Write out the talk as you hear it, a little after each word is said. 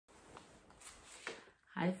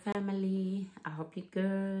Hi family, I hope you're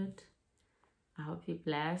good. I hope you're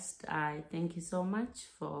blessed. I thank you so much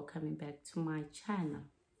for coming back to my channel.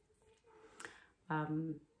 I've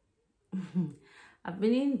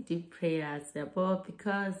been in deep prayers about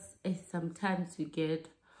because sometimes we get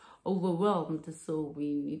overwhelmed, so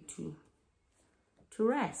we need to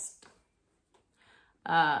rest.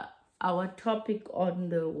 Our topic on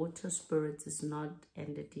the water spirits is not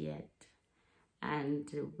ended yet, and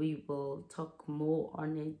we will talk more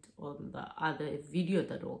on it on the other video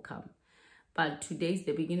that will come. But today is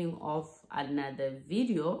the beginning of another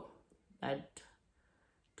video that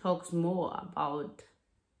talks more about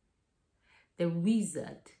the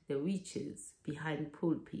witches behind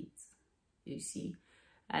pulpits, you see.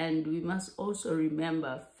 And we must also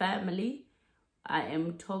remember, family, I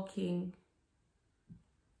am talking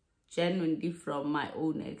genuinely from my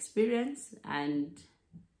own experience, and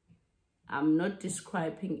I'm not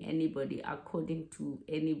describing anybody according to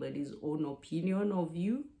anybody's own opinion or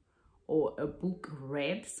view, or a book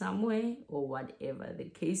read somewhere, or whatever the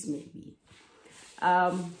case may be.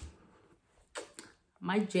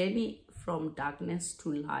 My journey from darkness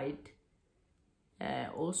to light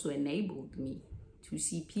also enabled me to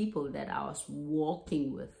see people that I was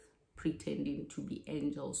walking with, pretending to be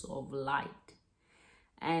angels of light.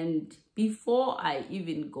 And before I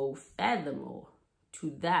even go furthermore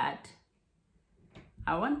to that,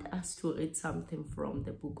 I want us to read something from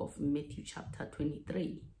the book of Matthew chapter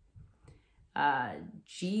 23.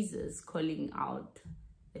 Jesus calling out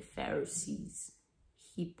the Pharisees,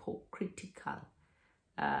 hypocritical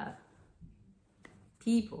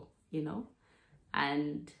people, you know.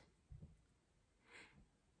 And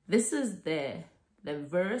this is the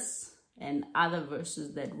verse and other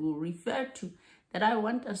verses that we'll refer to that I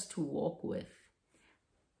want us to walk with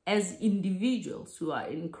as individuals who are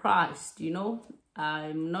in Christ, you know.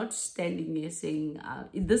 I'm not standing here saying,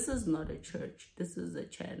 this is not a church, this is a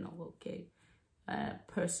channel, okay? A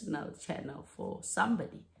personal channel for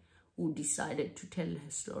somebody who decided to tell her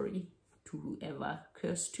story to whoever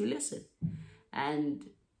cares to listen. And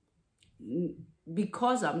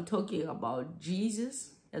because I'm talking about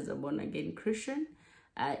Jesus as a born-again Christian,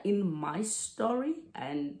 in my story,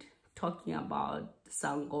 and talking about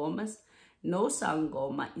sangomas, no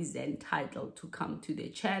sangoma is entitled to come to the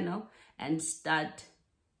channel and start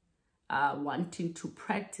wanting to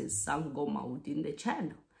practice sangoma within the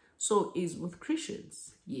channel. So is with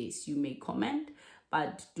Christians. Yes, you may comment,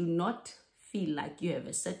 but do not feel like you have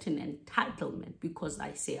a certain entitlement because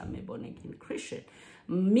I say I'm a born-again Christian.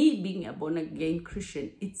 Me being a born-again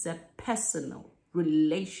Christian, it's a personal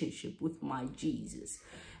relationship with my Jesus.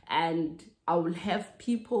 And I will have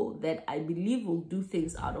people that I believe will do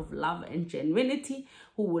things out of love and genuinity,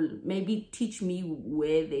 who will maybe teach me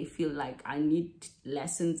where they feel like I need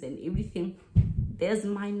lessons and everything. There's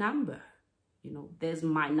my number. You know, there's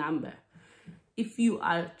my number. If you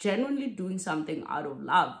are genuinely doing something out of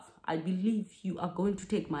love, I believe you are going to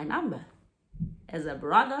take my number as a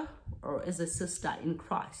brother or as a sister in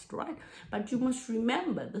Christ, right? But you must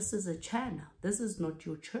remember, this is a channel. This is not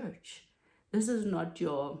your church. This is not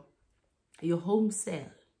your home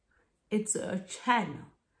cell. It's a channel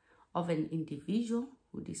of an individual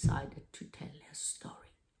who decided to tell her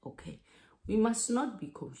story, okay? We must not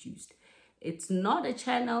be confused. It's not a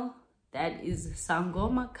channel that is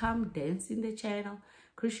sangoma, come dance in the channel,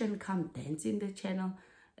 Christian, come dance in the channel,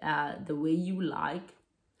 the way you like.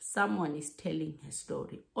 Someone is telling her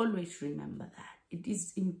story. Always remember that. It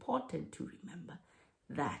is important to remember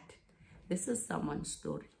that this is someone's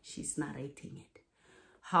story. She's narrating it.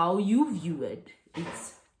 How you view it,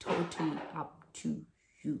 it's totally up to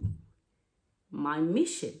you. My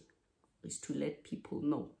mission is to let people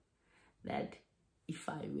know that if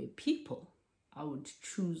I were people, I would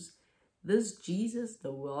choose this Jesus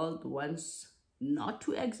the world wants not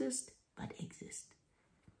to exist, but exist.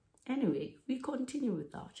 Anyway, we continue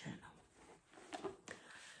with our channel.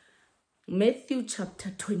 Matthew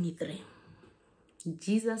chapter 23.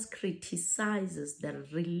 Jesus criticizes the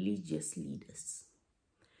religious leaders.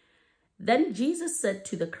 Then Jesus said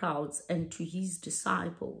to the crowds and to his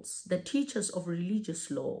disciples, the teachers of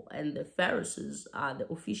religious law and the Pharisees are the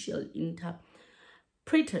official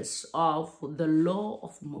interpreters of the law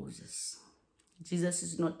of Moses. Jesus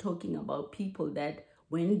is not talking about people that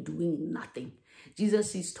went doing nothing.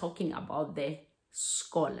 Jesus is talking about the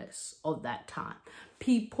scholars of that time,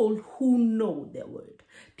 people who know the word,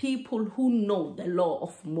 people who know the law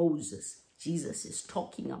of Moses. Jesus is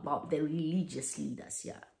talking about the religious leaders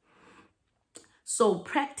here. So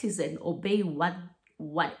practice and obey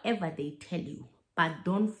whatever they tell you, but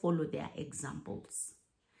don't follow their examples.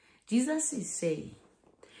 Jesus is saying,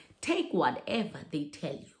 take whatever they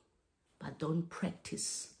tell you, but don't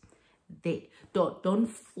practice. They don't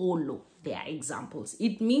follow their examples.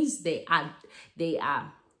 It means they are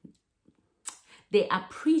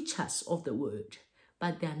preachers of the word,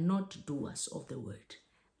 but they are not doers of the word.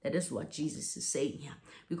 That is what Jesus is saying here.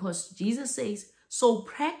 Because Jesus says, so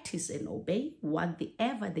practice and obey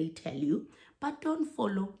whatever they tell you, but don't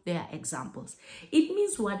follow their examples. It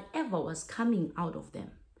means whatever was coming out of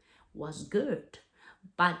them was good,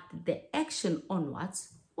 but the action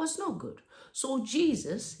onwards was not good. So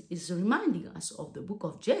Jesus is reminding us of the book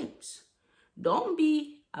of James. Don't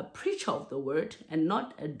be a preacher of the word and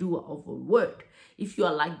not a doer of a word. If you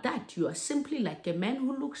are like that, you are simply like a man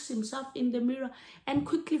who looks himself in the mirror and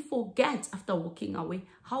quickly forgets after walking away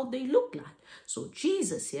how they look like. So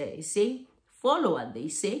Jesus here is saying, follow what they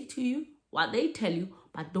say to you, what they tell you,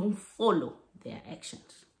 but don't follow their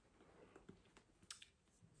actions.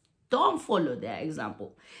 Don't follow their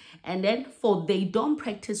example. And then, for they don't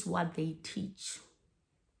practice what they teach.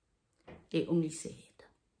 They only say it,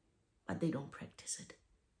 but they don't practice it.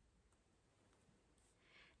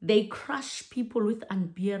 They crush people with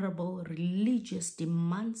unbearable religious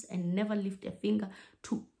demands and never lift a finger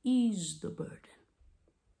to ease the burden.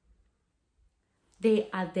 They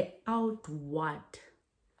are the outward,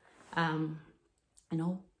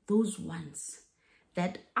 those ones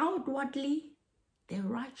that outwardly they're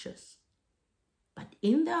righteous, but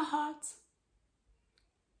in their hearts,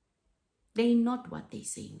 they're not what they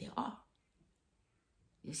say they are.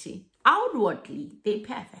 You see, outwardly, they're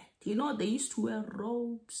perfect. You know, they used to wear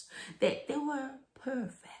robes. They were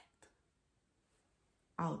perfect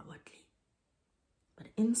outwardly. But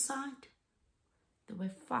inside, they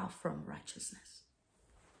were far from righteousness.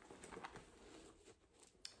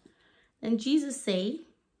 And Jesus said,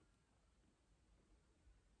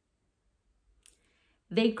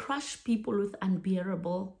 they crush people with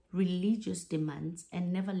unbearable religious demands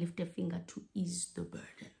and never lift a finger to ease the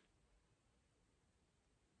burden.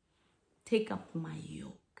 Take up my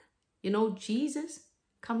yoke. You know, Jesus,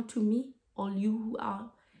 come to me, all you who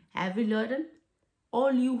are heavy laden,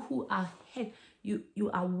 all you who are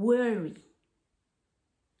you are weary.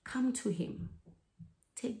 Come to him.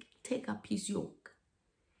 Take up his yoke.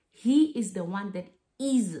 He is the one that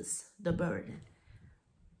eases the burden.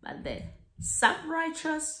 But the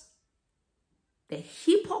self-righteous, the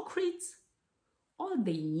hypocrites, all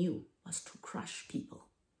they knew was to crush people.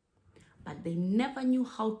 But they never knew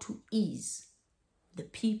how to ease the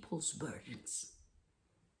people's burdens.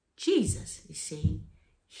 Jesus is saying,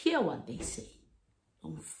 hear what they say.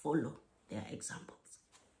 Don't follow their examples.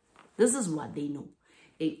 This is what they know.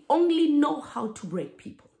 They only know how to break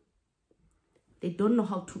people. They don't know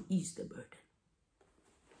how to ease the burden.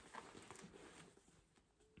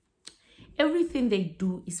 Everything they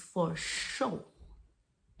do is for show.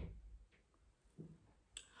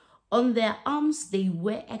 On their arms, they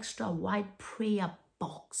wear extra wide prayer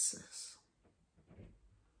boxes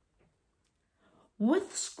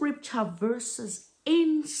with scripture verses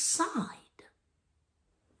inside.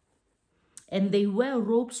 And they wear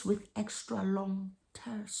robes with extra long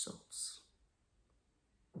tassels.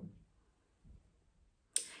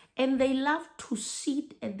 And they love to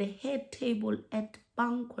sit at the head table at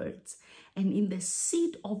banquets and in the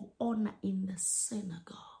seat of honor in the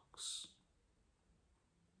synagogues.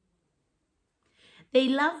 They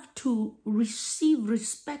love to receive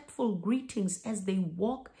respectful greetings as they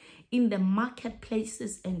walk in the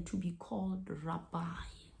marketplaces and to be called Rabbi.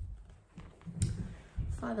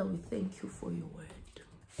 Father, we thank you for your word.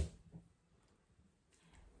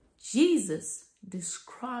 Jesus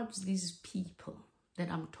describes these people that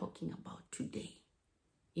I'm talking about today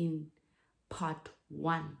in part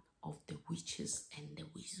 1 of the witches and the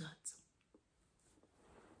wizards.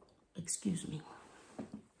 Excuse me.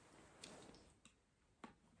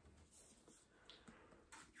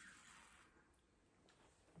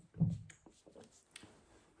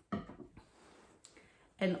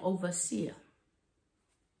 An overseer,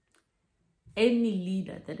 any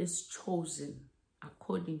leader that is chosen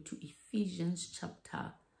according to Ephesians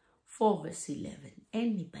chapter 4 verse 11,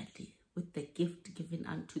 anybody with the gift given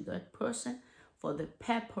unto that person for the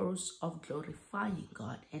purpose of glorifying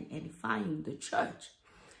God and edifying the church,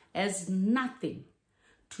 has nothing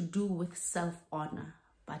to do with self-honor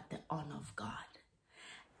but the honor of God.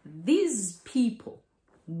 These people,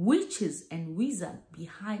 witches and wizards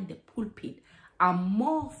behind the pulpit, are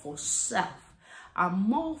more for self, are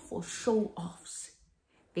more for show-offs.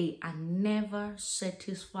 They are never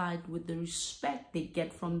satisfied with the respect they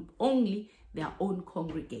get from only their own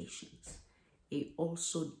congregations. They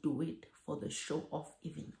also do it for the show-off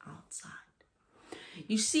even outside.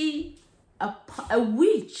 You see, a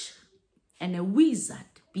witch and a wizard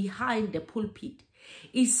behind the pulpit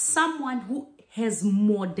is someone who has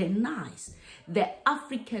modernized the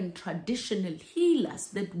African traditional healers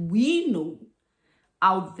that we know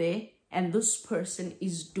out there, and this person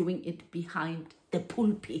is doing it behind the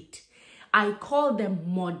pulpit. I call them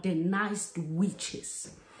modernized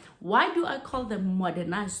witches. Why do I call them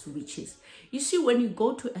modernized witches? You see, when you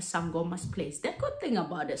go to a Sangoma's place, the good thing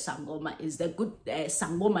about a Sangoma is the good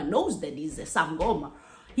Sangoma knows that he's a Sangoma.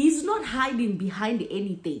 He's not hiding behind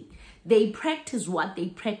anything. They practice what they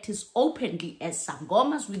practice openly as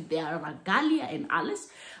Sangomas with their regalia and alles.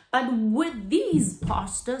 But with these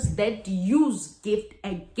pastors that use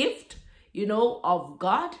a gift, you know, of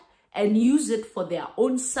God and use it for their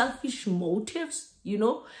own selfish motives, you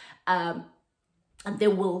know, they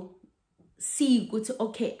will see, good,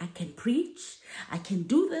 okay, I can preach, I can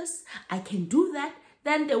do this, I can do that.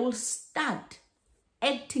 Then they will start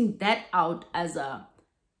acting that out as a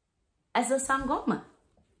Sangoma.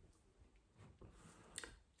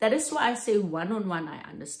 That is why I say one-on-one I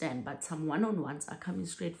understand, but some one-on-ones are coming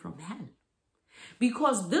straight from hell.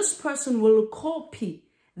 Because this person will copy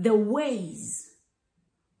the ways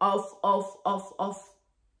of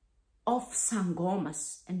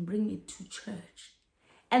Sangomas and bring it to church.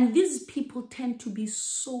 And these people tend to be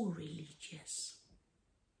so religious.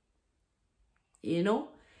 You know,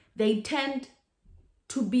 they tend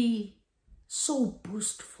to be so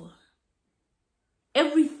boastful.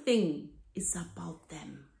 Everything is about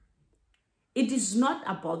them. It is not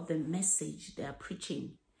about the message they are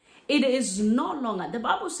preaching. It is no longer, the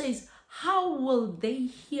Bible says, how will they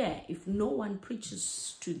hear if no one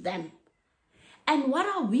preaches to them? And what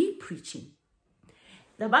are we preaching?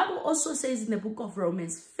 The Bible also says in the book of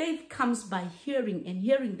Romans, faith comes by hearing, and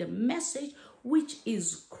hearing the message, which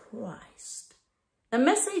is Christ. The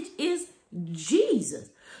message is Jesus.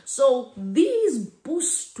 So these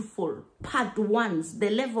boastful part ones, the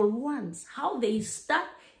level ones, how they start,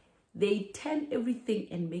 they turn everything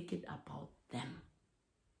and make it about them.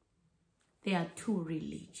 They are too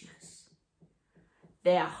religious.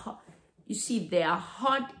 You see, their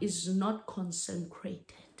heart is not consecrated.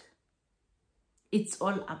 It's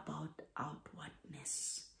all about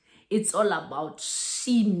outwardness. It's all about,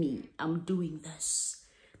 see me, I'm doing this.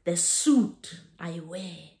 The suit I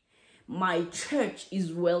wear. My church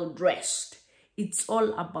is well dressed. It's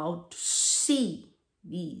all about see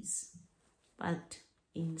these. But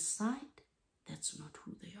inside, that's not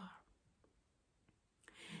who they are.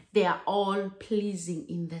 They are all pleasing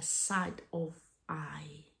in the sight of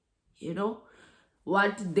eye. You know,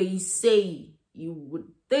 what they say, you would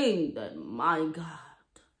think that, my God,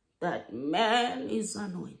 that man is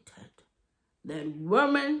anointed, that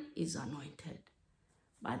woman is anointed.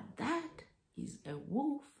 But that is a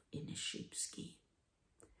wolf in a sheepskin.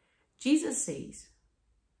 Jesus says,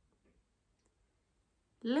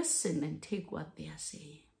 listen and take what they are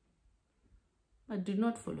saying, but do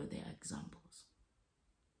not follow their examples.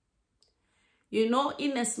 You know,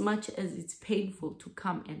 in as much as it's painful to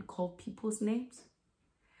come and call people's names,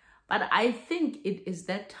 but I think it is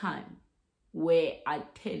that time where I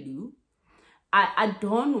tell you, I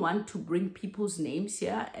don't want to bring people's names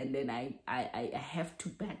here and then I have to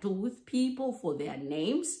battle with people for their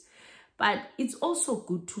names. But it's also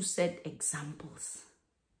good to set examples.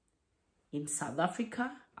 In South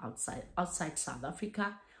Africa, outside South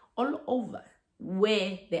Africa, all over,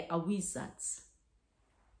 where there are wizards,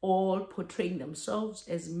 all portraying themselves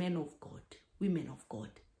as men of God, women of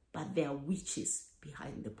God, but they are witches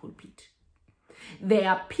behind the pulpit. There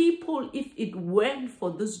are people, if it weren't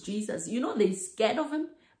for this Jesus, you know, they're scared of him,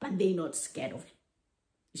 but they're not scared of him.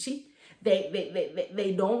 You see,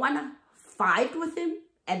 they don't want to fight with him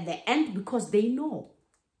at the end because they know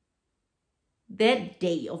that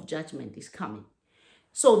day of judgment is coming.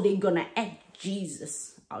 So they're going to act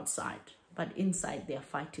Jesus outside, but inside they're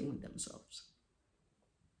fighting with themselves.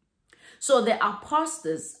 So there are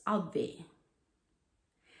pastors out there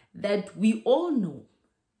that we all know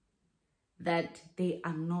that they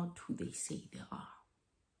are not who they say they are.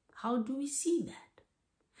 How do we see that?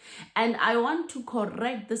 And I want to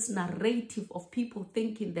correct this narrative of people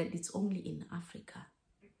thinking that it's only in Africa.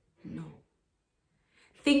 No.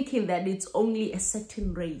 Thinking that it's only a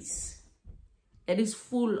certain race that is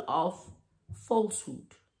full of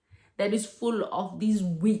falsehood, that is full of these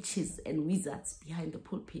witches and wizards behind the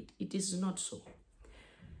pulpit. It is not so.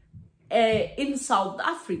 In South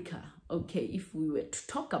Africa, okay, if we were to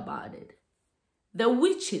talk about it, the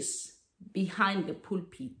witches behind the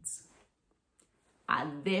pulpits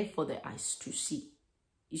are there for the eyes to see.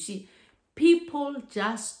 You see, people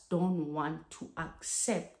just don't want to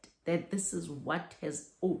accept that this is what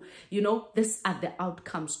has, these are the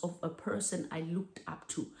outcomes of a person I looked up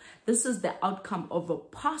to. This is the outcome of a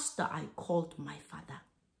pastor I called my father.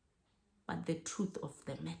 But the truth of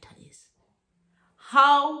the matter is,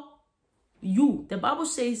 the Bible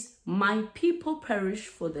says, my people perish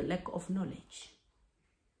for the lack of knowledge.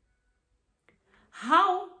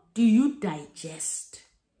 How do you digest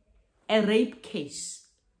a rape case?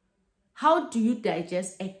 How do you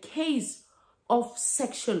digest a case of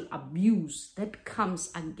sexual abuse that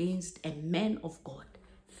comes against a man of God?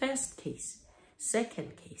 First case,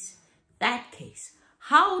 second case, third case.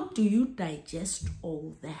 How do you digest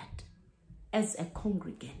all that as a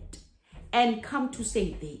congregant and come to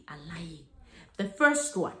say they are lying? The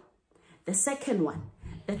first one, the second one,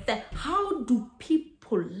 the third. How do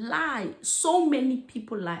people lie? So many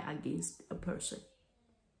people lie against a person.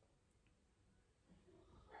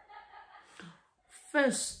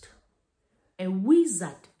 First, a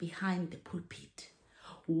wizard behind the pulpit.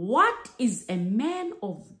 What is a man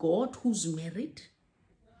of God who's married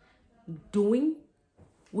doing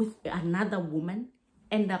with another woman?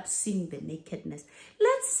 End up seeing the nakedness.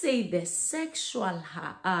 Let's say the sexual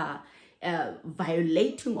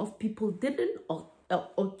violating of people didn't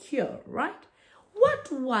occur, right?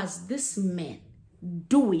 What was this man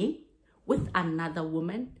doing with another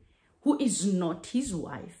woman who is not his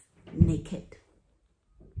wife naked?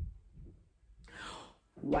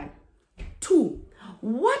 1. 2.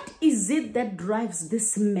 What is it that drives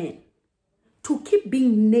this man to keep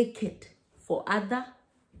being naked for other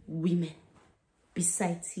women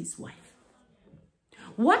besides his wife?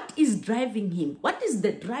 What is driving him? What is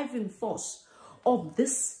the driving force of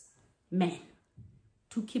this man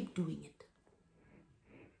to keep doing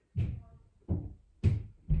it?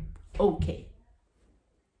 Okay.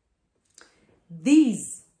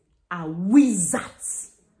 These are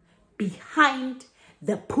wizards behind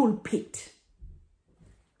the pulpit.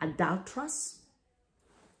 Adulterers,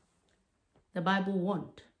 the Bible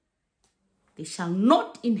warned, they shall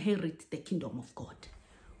not inherit the kingdom of God.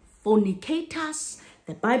 Fornicators,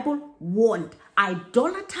 the Bible warned.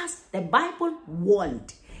 Idolaters, the Bible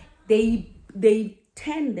warned. They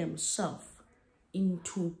turn themselves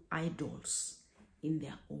into idols in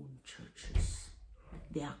their own churches.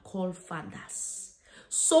 They are called fathers.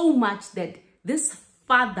 So much that this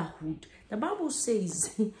fatherhood, the Bible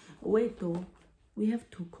says, wait though, we have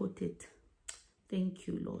to quote it. Thank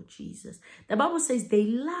you, Lord Jesus. The Bible says they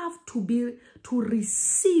love to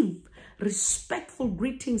receive respectful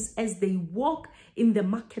greetings as they walk in the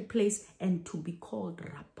marketplace and to be called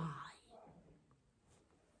Rabbi.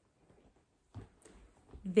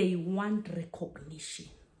 They want recognition.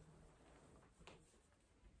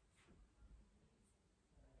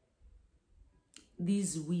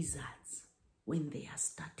 These wizards, when they are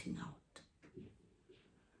starting out,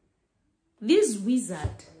 these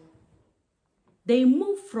wizards, they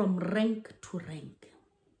move from rank to rank.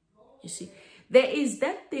 You see, there is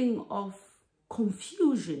that thing of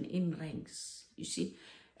confusion in ranks. You see,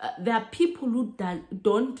 there are people who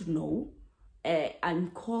don't know, I'm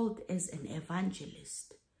called as an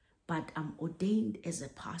evangelist, but I'm ordained as a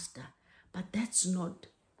pastor. But that's not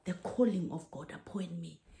the calling of God upon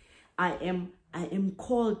me. I am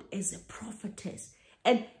called as a prophetess.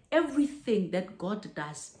 And everything that God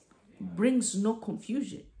does brings no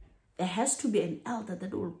confusion. There has to be an elder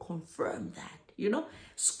that will confirm that. You know,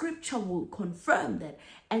 scripture will confirm that,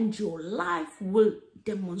 and your life will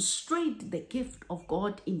demonstrate the gift of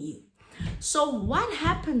God in you. So what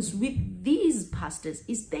happens with these pastors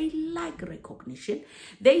is they like recognition.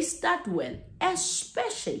 They start well,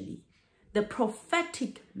 especially the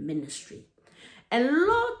prophetic ministry. A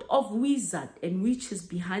lot of wizards and witches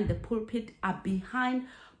behind the pulpit are behind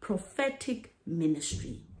prophetic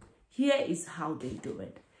ministry. Here is how they do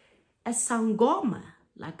it. A sangoma,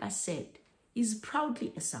 like I said, is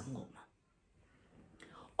proudly a sangoma.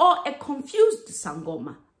 Or a confused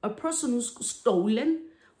sangoma, a person who's stolen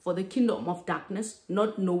for the kingdom of darkness,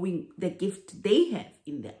 not knowing the gift they have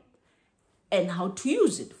in them and how to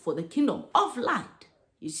use it for the kingdom of light.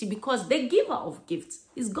 You see, because the giver of gifts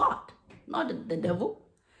is God, not the devil.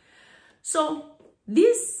 So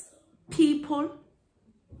these people,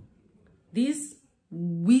 these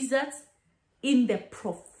wizards in the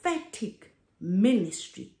prophetic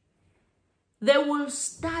ministry, they will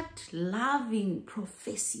start loving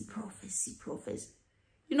prophecy.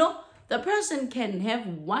 You know, the person can have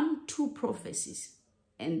 1-2 prophecies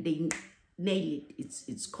and they nail it.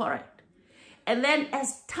 It's correct. And then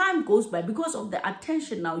as time goes by, because of the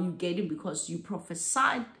attention now you get it, because you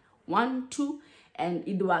prophesied 1-2 and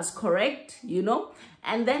it was correct, you know,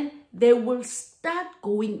 and then they will start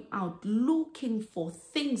going out looking for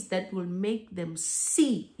things that will make them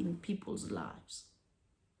see in people's lives.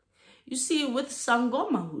 You see, with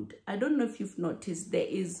Sangomahood, I don't know if you've noticed, there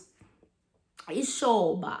is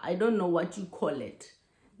Ishoba, I don't know what you call it,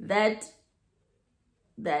 that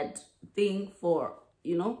thing for,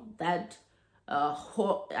 you know, that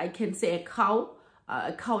I can say a cow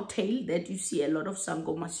tail that you see a lot of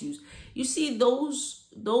Sangomas use. You see those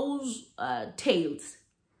tails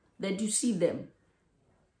that you see them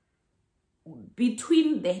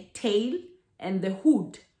between the tail and the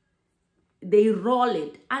hood, they roll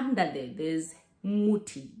it under there. There's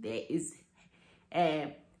muti, there is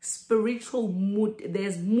spiritual muti,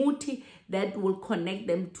 there's muti that will connect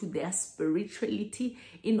them to their spirituality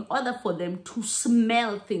in order for them to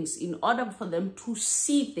smell things, in order for them to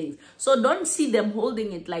see things. So don't see them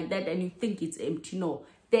holding it like that and you think it's empty. No,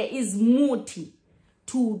 there is muti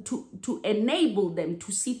to enable them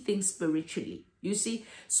to see things spiritually. You see,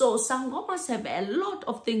 so Sangomas have a lot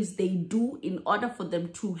of things they do in order for them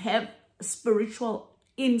to have spiritual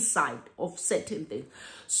insight of certain things.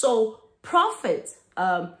 So prophets,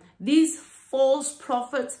 these false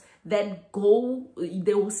prophets that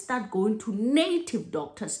they will start going to native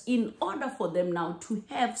doctors in order for them now to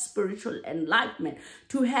have spiritual enlightenment,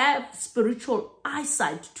 to have spiritual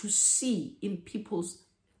eyesight to see in people's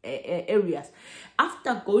areas.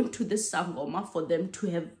 After going to the Sangoma for them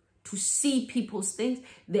to see people's things,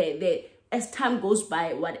 as time goes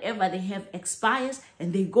by, whatever they have expires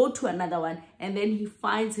and they go to another one, and then he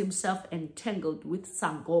finds himself entangled with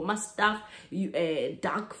Sangoma stuff,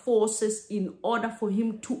 dark forces, in order for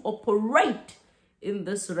him to operate in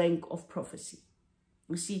this rank of prophecy.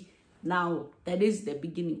 You see, now that is the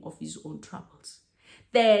beginning of his own troubles.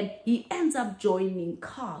 Then he ends up joining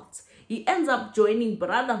cults. He ends up joining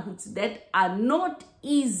brotherhoods that are not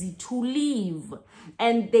easy to live,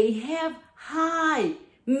 and they have high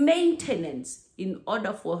maintenance in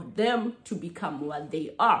order for them to become what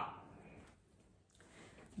they are.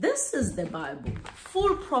 This is the Bible,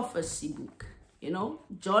 full prophecy book. You know,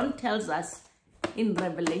 John tells us in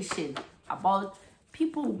Revelation about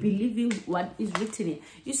people believing what is written in.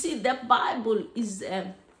 You see, the Bible is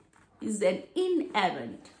an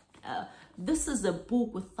inerrant. This is a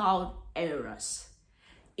book without errors.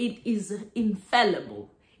 It is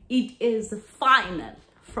infallible. It is final.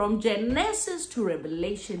 From Genesis to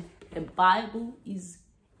Revelation, the Bible is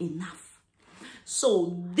enough.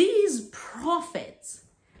 So these prophets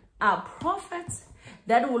are prophets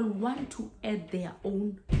that will want to add their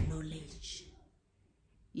own knowledge.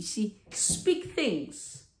 You see, speak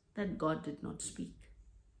things that God did not speak.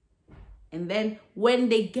 And then when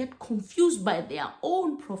they get confused by their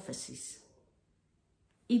own prophecies,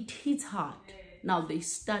 it hits hard. Now they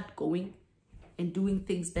start going and doing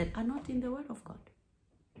things that are not in the Word of God.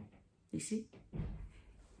 You see,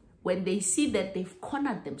 when they see that they've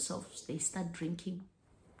cornered themselves, they start drinking,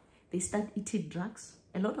 they start eating drugs.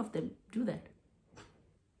 A lot of them do that.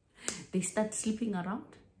 They start sleeping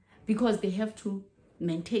around because they have to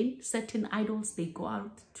maintain certain idols they go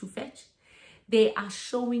out to fetch. They are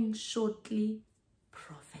showing shortly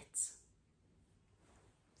prophets.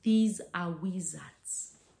 These are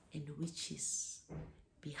wizards and witches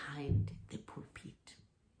behind the pulpit.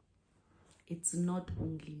 It's not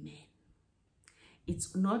only men.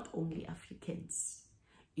 It's not only Africans.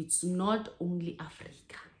 It's not only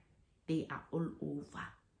Africa. They are all over.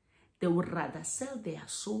 They would rather sell their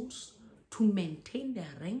souls to maintain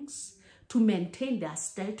their ranks, to maintain their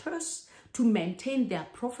status, to maintain their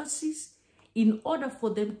prophecies, in order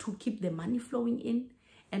for them to keep the money flowing in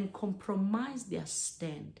and compromise their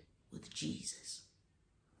stand with Jesus.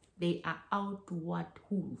 They are outward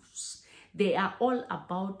wolves. They are all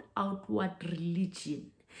about outward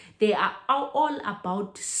religion. They are all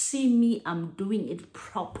about, see me, I'm doing it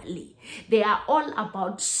properly. They are all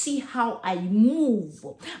about, see how I move.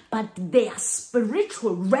 But their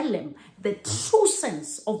spiritual realm, the true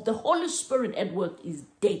sense of the Holy Spirit at work, is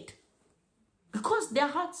dead. Because their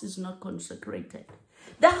hearts is not consecrated.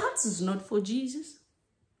 Their hearts is not for Jesus.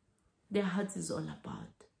 Their hearts is all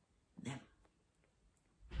about them.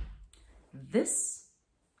 This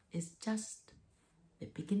is just the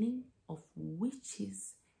beginning of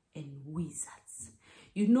witches and wizards.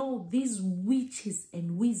 You know, these witches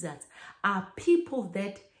and wizards are people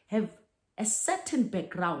that have a certain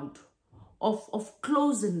background of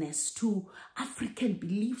closeness to African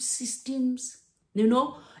belief systems, you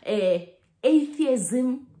know,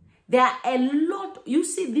 atheism. There are a lot. You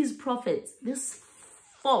see these prophets, this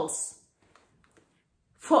false,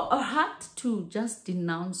 for a heart to just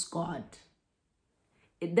denounce God.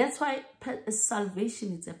 That's why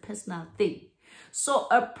salvation is a personal thing. So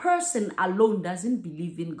a person alone doesn't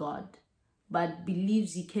believe in God, but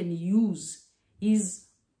believes he can use his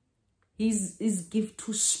gift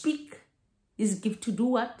to speak, his gift to do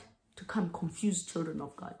what? To come confuse children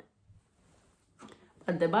of God.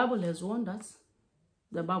 But the Bible has warned us.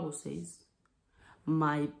 The Bible says,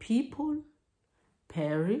 my people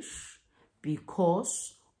perish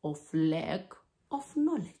because of lack of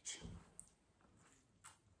knowledge.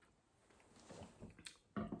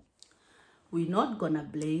 We're not going to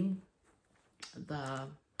blame the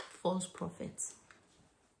false prophets.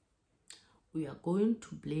 We are going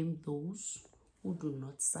to blame those who do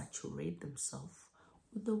not saturate themselves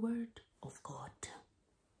with the word of God.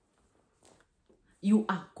 You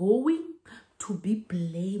are going to be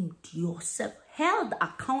blamed yourself, held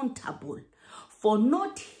accountable for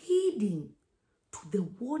not heeding to the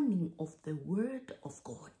warning of the word of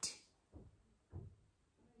God.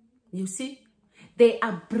 You see, they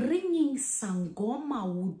are bringing Sangoma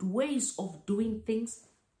wood ways of doing things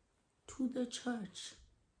to the church.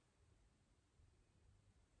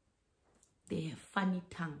 They have funny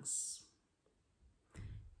tongues.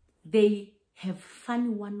 They have funny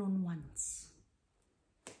one-on-ones.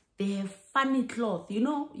 They have funny cloth. You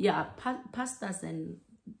know, yeah, pastors and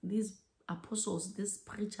these apostles, these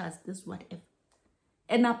preachers, this whatever.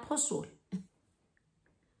 An apostle.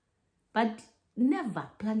 But never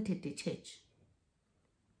planted a church.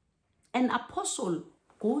 An apostle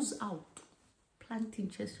goes out planting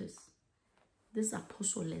churches. This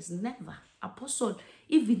apostle has never. Apostle,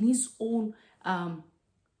 even his own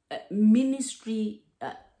ministry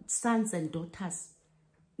sons and daughters,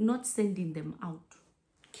 not sending them out,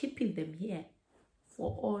 keeping them here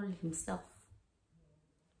for all himself,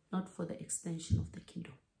 not for the extension of the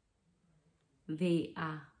kingdom. They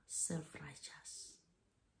are self-righteous.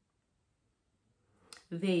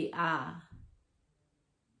 They are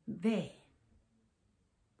there.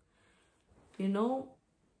 You know,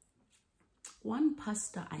 one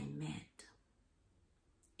pastor I met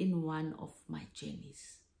in one of my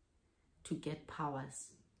journeys to get powers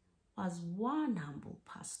was one humble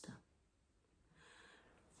pastor.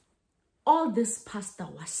 All this pastor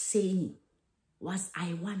was saying was,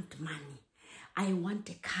 I want money. I want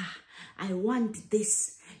a car. I want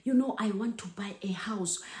this. You know, I want to buy a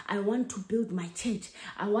house. I want to build my church.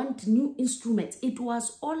 I want new instruments. It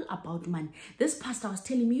was all about money. This pastor was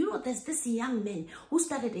telling me, you know, there's this young man who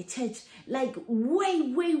started a church like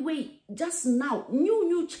way, just now.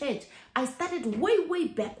 New church. I started way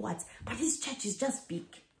backwards. But his church is just big.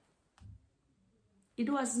 It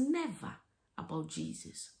was never about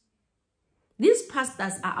Jesus. These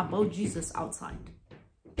pastors are about Jesus outside.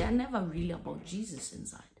 They are never really about Jesus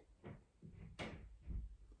inside.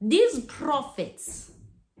 These prophets,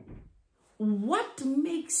 what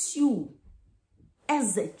makes you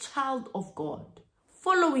as a child of God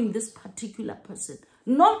following this particular person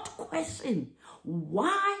not question,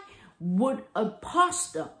 why would a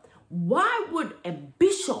pastor, why would a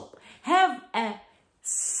bishop have a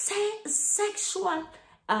sexual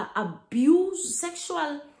abuse,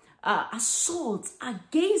 sexual assaults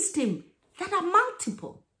against him that are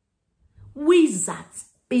multiple? Wizards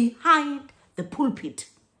behind the pulpit.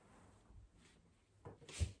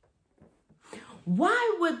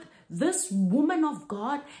 Why would this woman of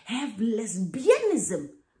God have lesbianism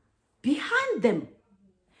behind them?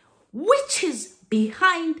 Witches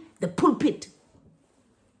behind the pulpit.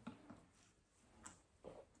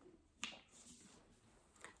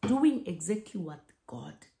 Doing exactly what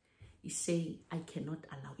God is saying I cannot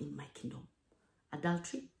allow in my kingdom.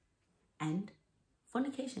 Adultery and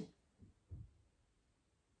fornication.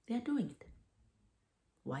 They are doing it.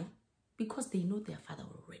 Why? Because they know their father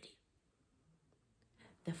already.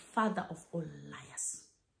 The father of all liars.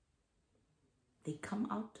 They come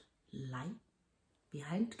out, lie,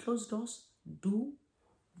 behind closed doors, do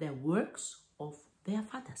the works of their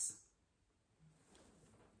fathers.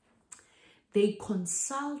 They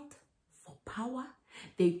consult for power.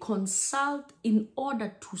 They consult in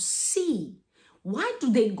order to see. Why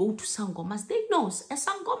do they go to sangomas? They know a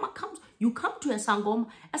sangoma comes. You come to a sangoma.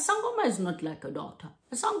 A sangoma is not like a doctor.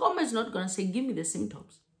 A sangoma is not going to say, give me the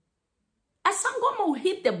symptoms. A sangoma will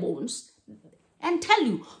hit the bones and tell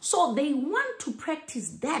you. So they want to practice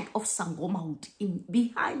that of sangomahood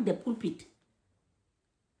behind the pulpit.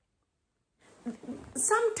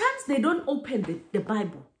 Sometimes they don't open the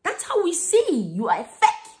Bible. That's how we see you are fake.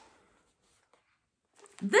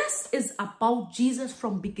 This is about Jesus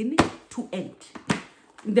from beginning to end.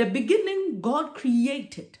 In the beginning, God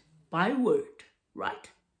created by word, right?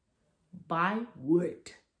 By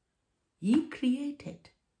word. He created.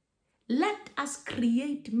 Let us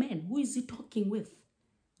create men. Who is he talking with?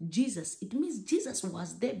 Jesus, it means Jesus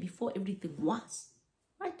was there before everything was,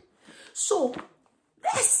 right? So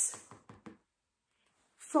this,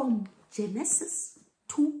 from Genesis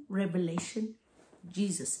to Revelation,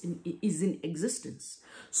 Jesus is in existence.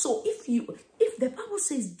 So if the Bible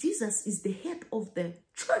says Jesus is the head of the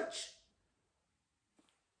church,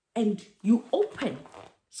 and you open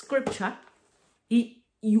scripture, you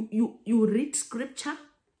read scripture,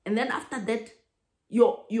 and then after that,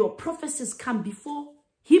 your prophecies come before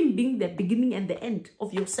him being the beginning and the end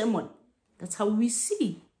of your sermon. That's how we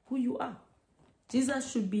see who you are.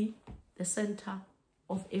 Jesus should be the center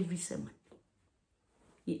of every sermon.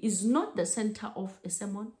 He is not the center of a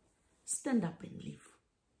sermon. Stand up and leave.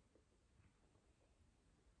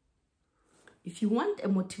 If you want a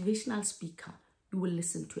motivational speaker, you will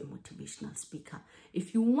listen to a motivational speaker.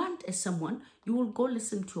 If you want a sermon, you will go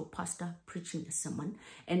listen to your pastor preaching a sermon.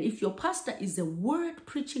 And if your pastor is a word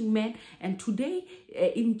preaching man, and today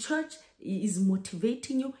in church he is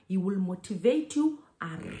motivating you, he will motivate you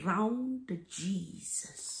around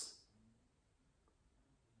Jesus.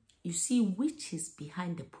 You see, witches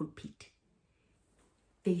behind the pulpit,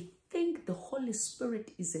 they think the Holy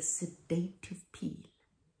Spirit is a sedative pill.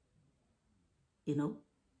 You know,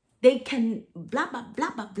 they can blah, blah,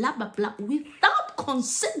 blah, blah, blah, blah, blah, without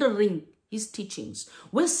considering his teachings,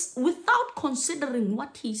 without considering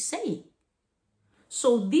what he's saying.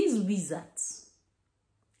 So these wizards,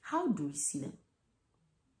 how do we see them?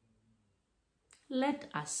 Let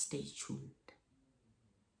us stay tuned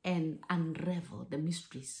and unravel the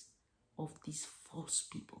mysteries of these false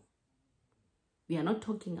people. We are not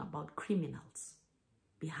talking about criminals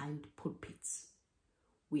behind pulpits.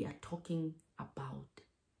 We are talking about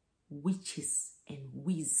witches and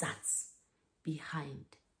wizards behind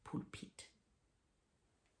pulpit.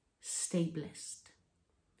 Stay blessed.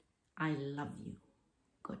 I love you.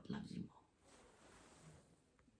 God loves you more.